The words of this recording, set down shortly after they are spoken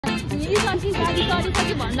गाडी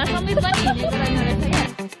चढिसक्यो भन्दा समेत पनि हिँडेको रहेन रहेछ क्या।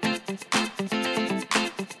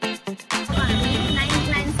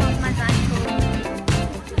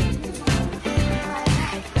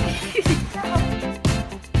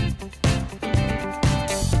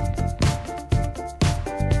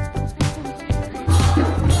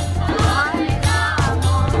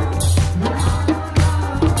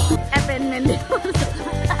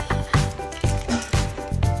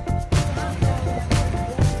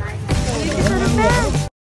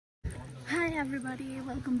 Everybody,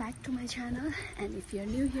 welcome back to my channel, and if you're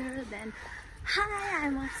new here then hi,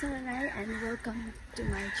 I'm Apsara Rai and welcome to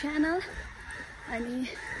my channel. अनि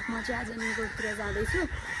म चाहिँ आज न्यू रोडतिर जाँदैछु।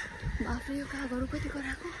 आफै यो कागहरू कति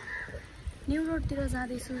कराको न्यू रोडतिर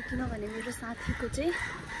जाँदैछु किनभने मेरो साथीको चाहिँ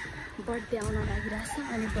बर्थडे आउन लागिरहेछ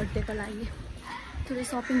अनि बर्थडेको लागि थोरै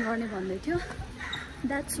सपिङ गर्ने भन्दै थियो।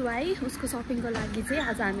 द्याट्स वाइ उसको सपिङको लागि चाहिँ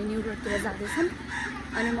आज हामी न्यू रोडतिर जाँदैछौँ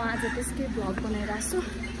अनि म आज त्यसकै भ्लग बनाइरहेको छु।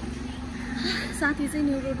 साथी चाहिँ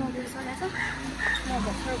न्यू रोडमा गइसकेको छ, म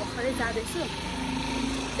भर्खरै जाँदैछु,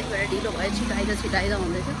 त्यही भएर ढिलो भयो। छिटाइदा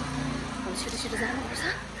हुँदैछ, अब छिटो जानुपर्छ।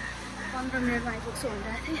 15 मिनटमा आइपुग्छु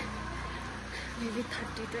भनिरहेको थिएँ, मेबी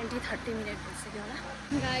 20-30 मिनट भइसक्यो होला।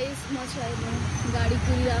 गाइस म चाहिँ अहिले गाडी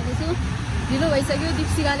कुरिरहेको छु, ढिलो भइसक्यो।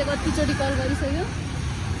 दिप्सिकाले कतिचोटि कल गरिसक्यो,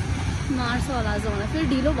 मार्छ होला आज मलाई। फेरि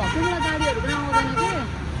ढिलो भएको मलाई गाडीहरू पनि आउँदैन कि।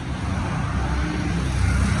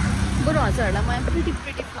 बरु हजुरहरूलाई म प्रिटी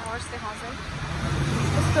फ्लावर्स देखाउँछ है,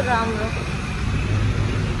 कस्तो राम्रो।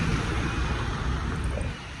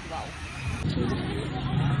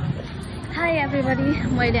 हाई एभ्रीबडी,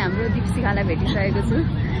 मैले हाम्रो दिप्सिकालाई भेटिसकेको छु।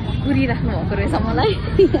 कुरिराख्नु भएको रहेछ मलाई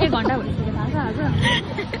 1 घन्टा भइसक्यो थाहा छ आज।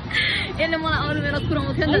 यसले मलाई अरू बेला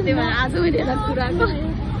कुराउँथ्यो नि त, त्यही भएर आज मैले यसलाई कुराएको।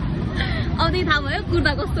 अब त्यही थाहा भयो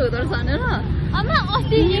कुर्दा कस्तो हुँदो रहेछ भनेर। अब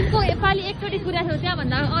अस्ति एकपालि एकचोटि कुरा थियो,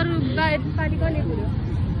 त्यहाँभन्दा अरू पालि कहिले कुर्यो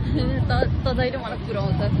त जहिले मलाई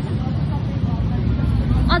कुराउँछ।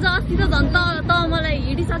 अझ अस्ति त झन् त मलाई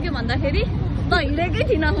हिँडिसक्यो भन्दाखेरि त हिँडेकै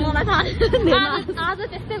थिइनँ, मलाई थाहा छैन। आज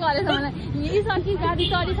त्यस्तै गरेछ मलाई, हिँडिसक्यो गाडी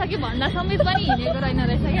चढिसक्यो भन्दा समेत पनि हिँडेको रहेन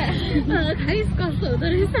रहेछ क्या। खाइस कस्तो हुँदो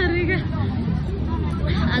रहेछ अरे क्या।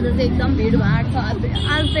 आज चाहिँ एकदम भिडभाड छ। आज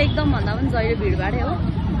चाहिँ एकदम भन्दा पनि जहिले भिडभाडै हो।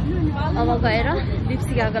 अब गएर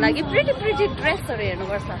दिप्सिकाको लागि प्रिटी ड्रेसहरू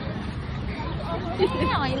हेर्नुपर्छ।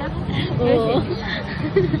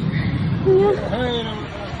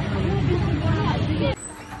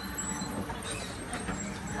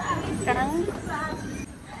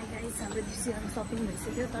 हाम्रो दिप्सिकामा सपिङ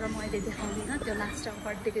भइसक्यो, तर मैले देखाउँदिनँ, त्यो लास्ट टाइम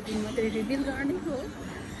बर्थडेको दिन मात्रै रिभिल गर्ने हो।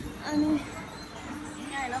 अनि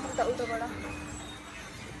यहाँ होइन उताबाट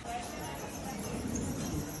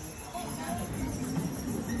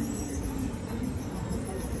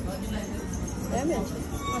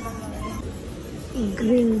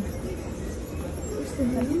ग्रिन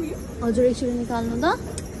हजुर एकचोटि निकाल्नु त।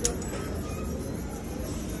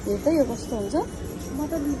 यो त यो कस्तो हुन्छ म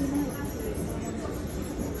त लिँदिनँ।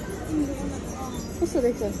 कस्तो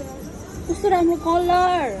देख्छ, कस्तो राम्रो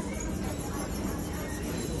कलर।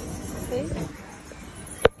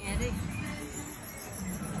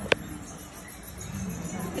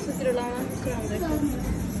 यस्तोतिर लाउन कस्तो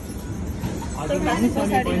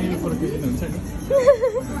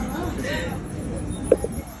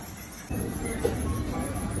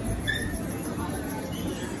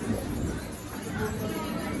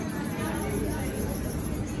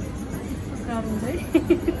राम्रो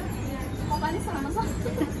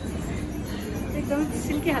एकदम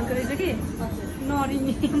सिल्की खालको रहेछ कि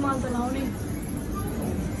नरिने मल त लाउने।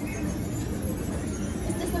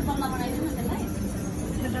 त्यस्तो बल्ल बनाइदिनु न त्यसलाई,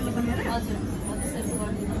 डल्लो बनाएर। हजुर त्यसरी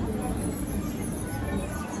गरिदिनु।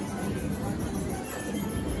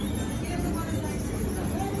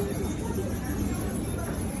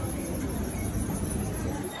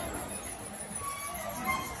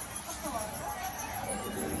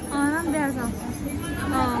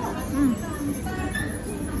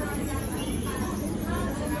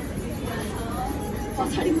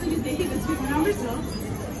 पछाडि मैले देखेको छु, राम्रै छ,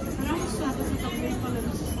 राम्रो स्वाद छ तपाईँ कलर।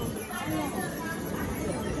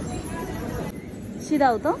 सिधा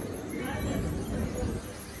हो त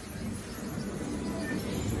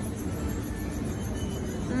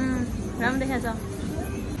राम्रो देखाएको छ।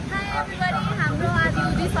 हाई एभ्रीबडी, हाम्रो आज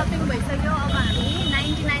उदी सपिङ भइसक्यो। अब हामी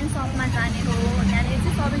 99 सपमा जाने हो। यहाँनिर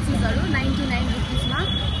चाहिँ सबै चिजहरू 99 रुपिसमा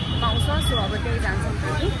पाउँछ, सो अब त्यही जान्छौँ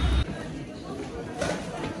हामी।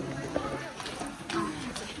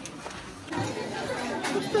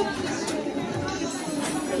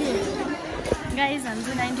 गाइज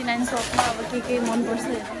हाम्रो 99 सपमा अब के मनपर्छ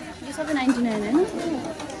यो सबै 99 होइन।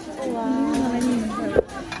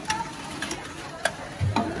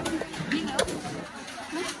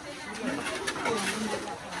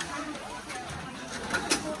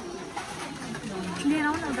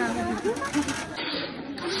 यहाँ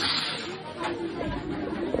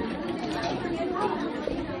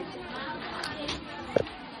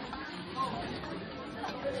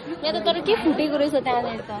त तर के फुटेको रहेछ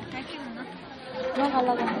त्यहाँनिर त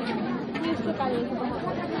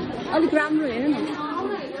अलिक राम्रो हेर न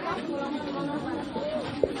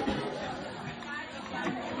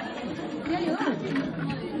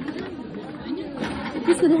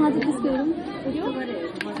त्यसको देखा चाहिँ त्यसको हेरौँ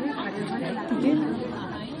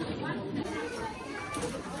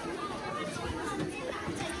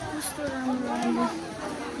कस्तो राम्रो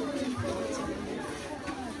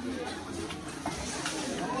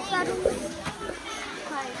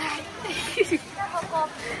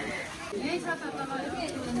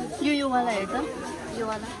यो वाला हेर त यो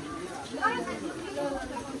वाला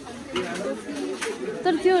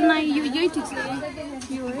तर त्यो न यही ठिक छ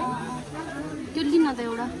यो है त्यो लिन त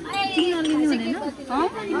एउटा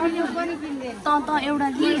त एउटा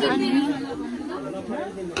लि अनि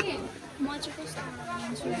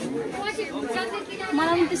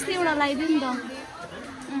मलाई पनि त्यस्तै एउटा लगाइदियो नि त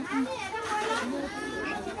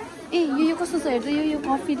ए यो कस्तो छ हेर त यो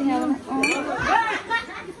कफी देखाएको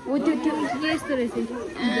हो त्यो यस्तो रहेछ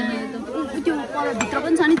त्यो कलर भित्र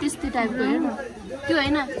पनि छ नि त्यस्तै टाइपको हेर न त्यो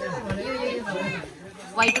होइन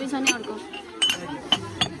व्हाइट पनि छ नि अर्को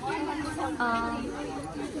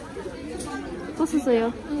कस्तो छ यो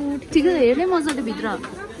ठिकै छ हेर्नै मजाले भित्र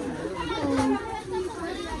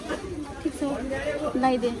ठिक छ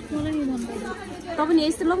लगाइदिए त पनि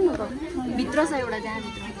यस्तो लगाउनु त भित्र छ एउटा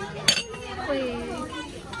त्यहाँभित्र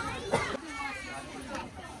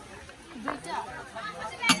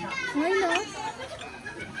होइन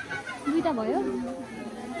दुईटा भयो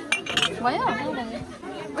भयो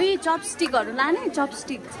उयो चपस्टिकहरू लाने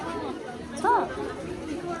चपस्टिक छ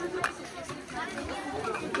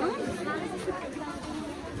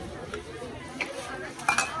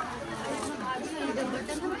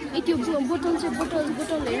ए त्यो बोतल चाहिँ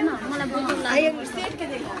बोतल हेर न मलाई बोतल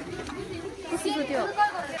कसैको त्यो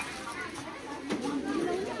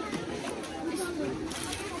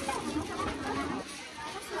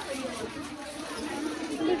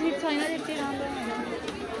छैन त्यति राम्रो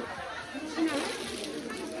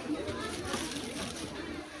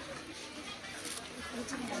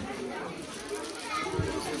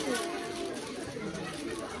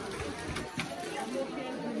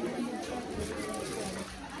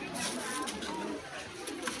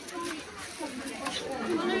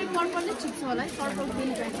पर्पलले ठिक छ होला है पर्पल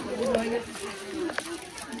ग्रिन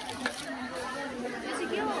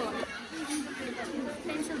के हो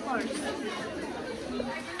पेन्सिल पर्स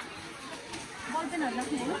बलपेनहरू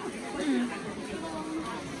राख्ने होइन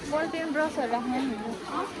बलपेन ब्रसहरू राख्नु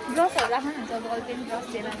ब्रसहरू राख्नुहुन्छ बलपेन ब्रस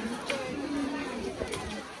दिएर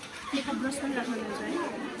मेकअप ब्रस पनि राख्नुहुन्छ है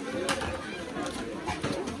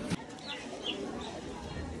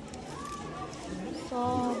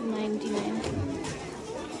सब 99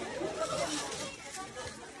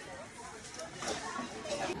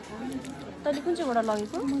 तैँले कुन चाहिँबाट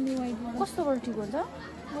लगेको कस्तोबाट ठिक हुन्छ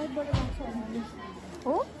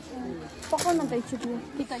हो पकाउन त एकचोटि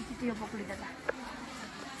कि त एकचोटि यो पक्रिँदा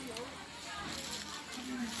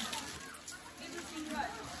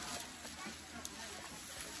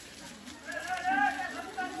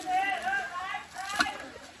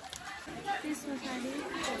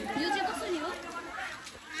यो चाहिँ कसरी हो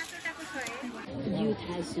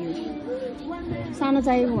सानो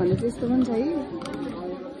चाहिएको भने चाहिँ यस्तो पनि छ है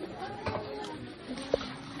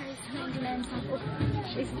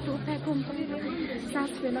यस्तो प्याकम पनि 7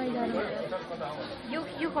 रुपियाँ लैजानु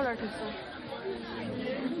यो कलर ठिक छ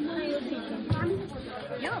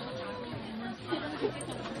यो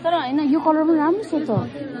तर होइन यो कलर पनि राम्रो छ त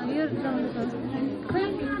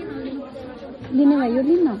लिने भए यो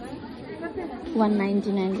लिन न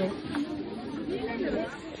 199 रे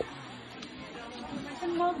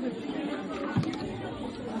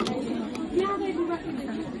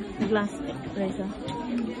ग्लास रहेछ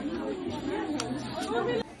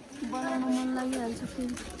बनाउनु मन लागिहाल्छ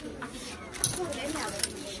फेरि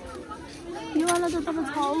यो वाला त तपाईँ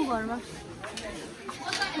छ हौ घरमा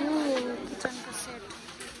यो किचनको सेट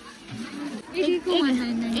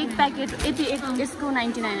एक प्याकेट यति यसको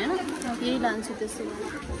 99 होइन यही लान्छु त्यसै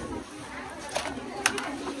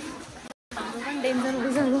हाम्रो पनि डेन्जर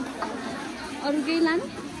बुझाएको अरू केही लानु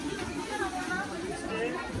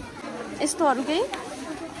यस्तोहरू केही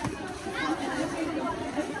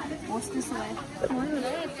होस् त्यसो भए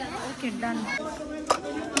ओके डन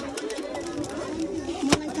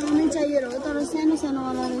मलाई सानै चाहिएर हो तर सानो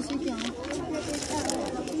सानोवाला रहेछ क्या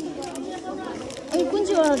ए कुन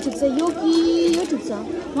चाहिँवाला ठिक छ यो कि यो ठिक छ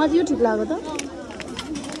मलाई त यो ठिक लाग्यो त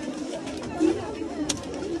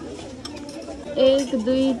 1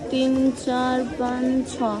 2 3 4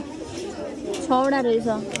 5 6 6वटा रहेछ।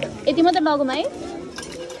 यति मात्र लगौँ है।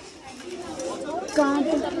 काट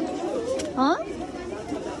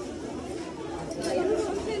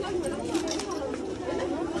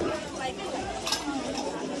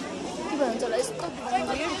के भन्छ होला यस्तो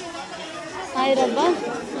आएर बा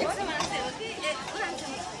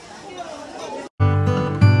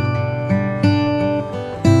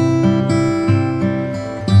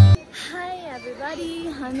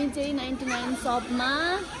हामी चाहिँ 99 सपमा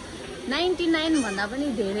 99 भन्दा पनि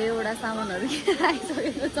धेरैवटा सामानहरू किनेर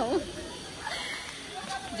आइसकेको छौँ।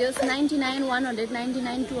 जस 99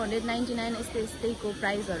 199 299 यस्तैको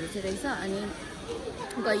प्राइसहरू चाहिँ रहेछ। अनि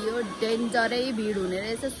गयो डेन्जरै भिड हुने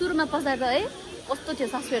रहेछ। सुरुमा पस्दा त है कस्तो थियो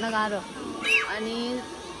सस्पेन गाह्रो। अनि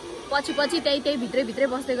पछि त्यही भित्रै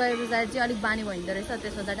बस्दै गए पछाडि चाहिँ अलिक बानी भइँदो रहेछ।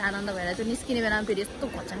 त्यस पछाडि आनन्द भएर चाहिँ निस्किने बेलामा फेरि यस्तो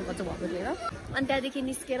घचाङ भएको थियो। अनि त्यहाँदेखि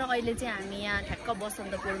निस्केर अहिले चाहिँ हामी यहाँ ठ्याक्क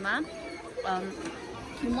बसन्तपुरमा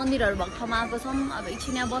मन्दिरहरू भएको ठाउँमा आएको छौँ। अब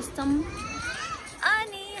एकछिन यहाँ बस्छौँ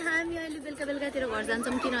अनि हामी अहिले बेलुकातिर घर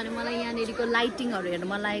जान्छौँ। किनभने मलाई यहाँनिरको लाइटिङहरू हेर्नु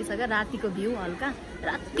मन लागेको छ क्या। रातिको भ्यू हल्का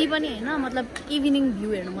राति पनि होइन मतलब इभिनिङ भ्यू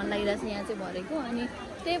हेर्नु मन लागिरहेको छ यहाँ चाहिँ भरेको। अनि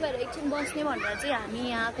त्यही भएर एकछिन बस्ने भनेर चाहिँ हामी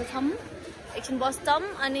यहाँ आएको छौँ। एकछिन बस्छौँ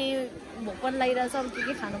अनि भोक पनि लागिरहेछ। अब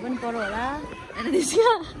के खानु पनि पर्यो होला होइन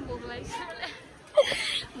त्यसमा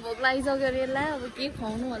भोक लागिसक्यो अरे यसलाई। अब के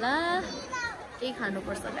खुवाउनु होला केही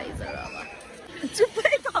खानुपर्छ गाइजहरू। अब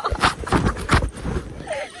चुप्पै त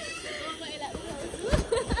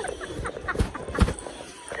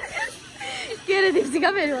के अरे दिप्सिका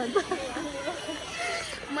फेरि भन्छ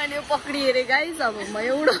मैले यो पक्रिएँ अरे गाइज। अब म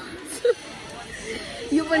उडाउँछु।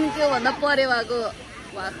 यो पनि के भन्दा परे भएको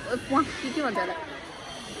के भन्छ होला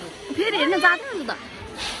फेरि हेर्न जाँदैन त।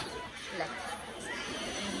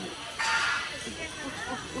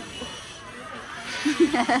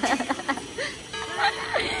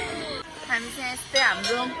 हामी चाहिँ यस्तै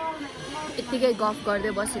हाम्रो यत्तिकै गफ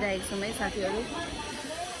गर्दै बसिरहेको छौँ है साथीहरू।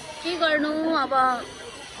 के गर्नु अब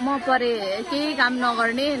म परे केही काम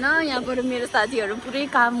नगर्ने होइन। यहाँ पर मेरो साथीहरू पुरै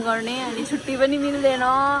काम गर्ने। अनि छुट्टी पनि मिल्दैन।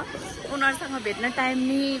 उनीहरूसँग भेट्न टाइम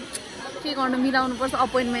नि के गर्नु मिलाउनु पर्छ।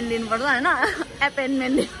 अपोइन्टमेन्ट लिनुपर्छ होइन।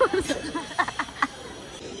 एपोइन्टमेन्ट लिनुपर्छ।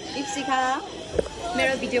 इप्सिका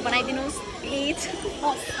मेरो भिडियो बनाइदिनुहोस् प्लिज।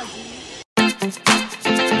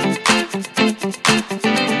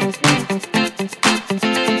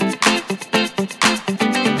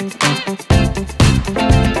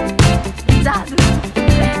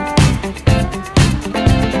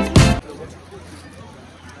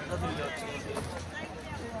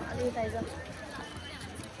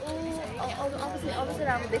 अब चाहिँ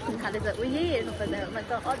राम्रो देख्नु थालेछ। यही हेर्नु पर्दा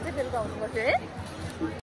त अझै बेलुका हुनुपर्छ है।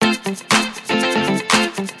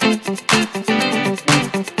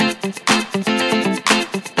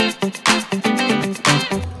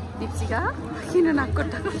 दिप्सिका किन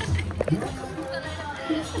नाककोट्टा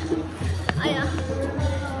आया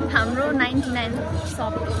हाम्रो 99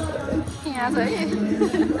 सप यहाँ छ है।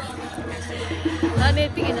 अनि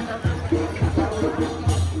यति किन छ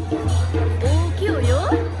ओ के हो यो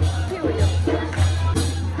के हो यो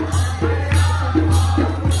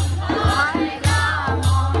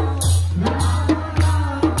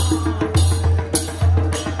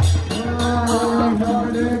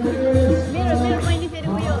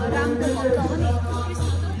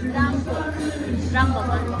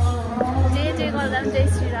जय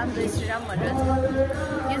श्री राम भनेर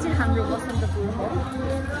यो चाहिँ हाम्रो बसन्तपुर हो।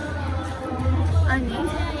 अनि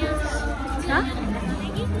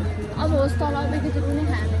अब होस् तल अलिकति पनि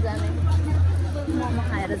खाएर जाने मोमो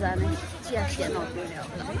खाएर जाने चिया नपिउने अब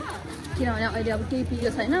किनभने अहिले अब केही पिएको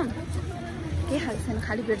छैन केही खाएको छैन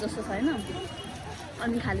खाली पेट जस्तो छैन।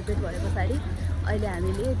 अनि खाली पेट भए पछाडि अहिले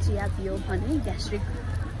हामीले चिया पियो भने ग्यास्ट्रिक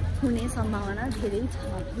हुने सम्भावना धेरै छ।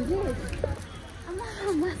 बुझ्यो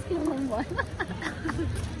मास्क लगाउनु भएन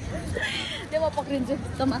त्यो म पक्रिन्छु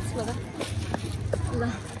त मास्क लगा ल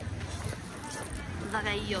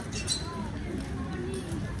लगाइयो।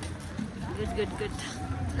 गुड गुड गुड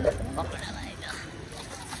पकड लगाइयो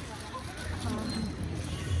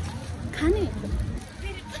खाने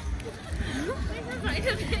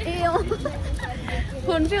ए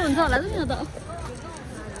फोन पे हुन्छ होला नि त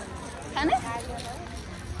खाने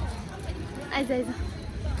आइज आइज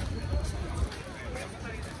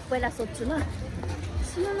पहिला सोध्छु ल।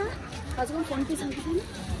 सुन न हजुरको फोन पे छ कि छैन?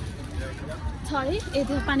 छ है। ए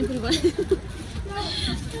त्यो पानीपुरी भयो।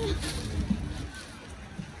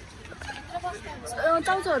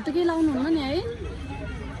 चाउचाउहरू त केही लाउनुहुन्न नि है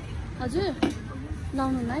हजुर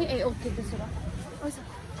लाउनुहुन्न है। ए ओके त्यसो भए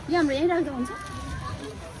यो हाम्रो यहीँ राख्दा हुन्छ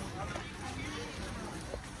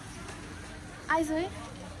आइज है।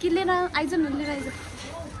 कि लिएर आइज न लिएर आइज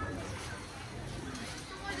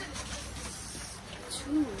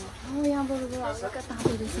यहाँबाट हल्का तातो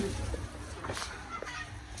रहेछ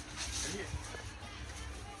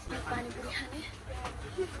पानीपुरी खाने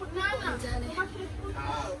जाने यहाँ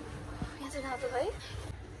चाहिँ तातो है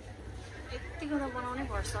यतिको बनाउनै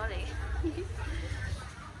पर्छ अरे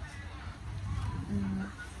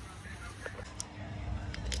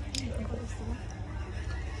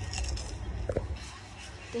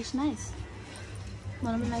टेस्ट नाइस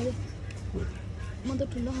मलाई पनि लाग्यो म त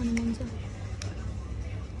ठुलो खानु मन छ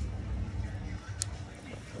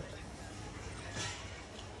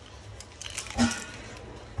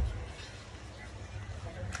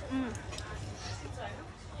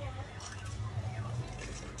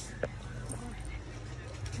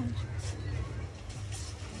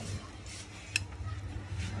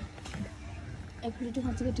एक प्लेट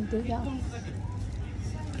खाँच्चै ठिक थियो क्या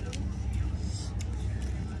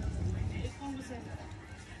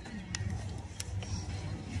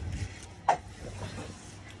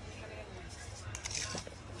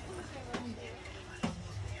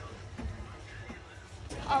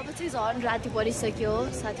अब चाहिँ झन् राति परिसक्यो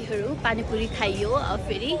साथीहरू पानीपुरी खाइयो अब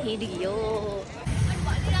फेरि हिँडियो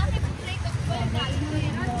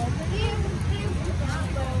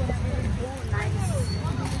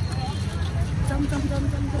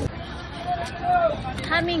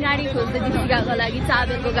हामी गाडी खोज्दै दिपिकाको लागि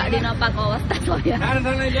चाबेलको गाडी नपाएको अवस्था छ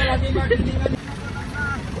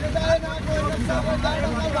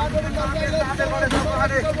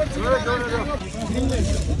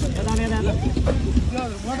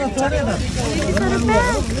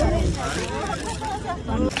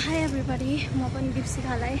हाई एभ्रीबडी म पनि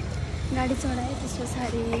दिपिकालाई गाडी चढाएँ त्यस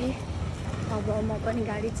पछाडि अब म पनि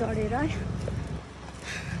गाडी चढेर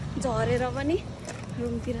झरेर पनि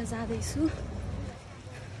रुमतिर जाँदैछु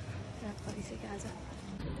रात परिसक्यो आज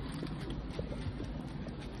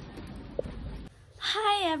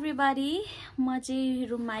हाई एभ्रीबडी म चाहिँ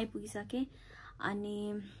रुममा आइपुगिसकेँ अनि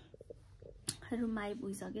रुममा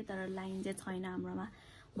आइपुगिसकेँ तर लाइन चाहिँ छैन हाम्रोमा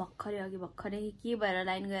भर्खरै के भएर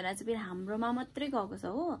लाइन गएर चाहिँ फेरि हाम्रोमा मात्रै गएको छ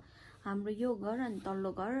हो हाम्रो यो घर अनि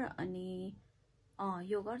तल्लो घर अनि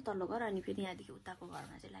यो घर तल्लो घर अनि फेरि यहाँदेखि उताको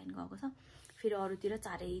घरमा चाहिँ लाइन गएको छ फेरि अरूतिर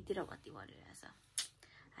चारैतिर बत्ती बलिरहेछ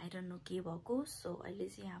आई डोन्ट नो के भएको सो अहिले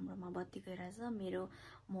चाहिँ हाम्रोमा बत्ती गइरहेछ मेरो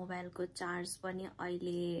मोबाइलको चार्ज पनि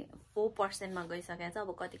अहिले 4% मा गइसकेको छ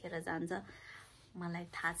अब कतिखेर जान्छ मलाई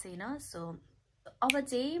थाहा छैन सो अब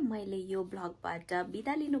चाहिँ मैले यो ब्लगबाट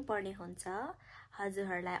बिदा लिनुपर्ने हुन्छ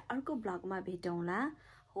हजुरहरूलाई अर्को ब्लगमा भेटौँला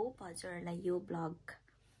होप हजुरहरूलाई यो ब्लग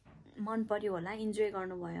मन पर्यो होला इन्जोय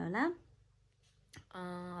गर्नुभयो होला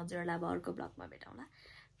हजुरहरूलाई अब अर्को ब्लगमा भेटौँला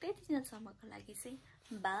त्यति दिनसम्मको लागि चाहिँ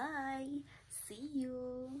by C you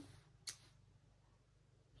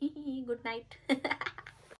good night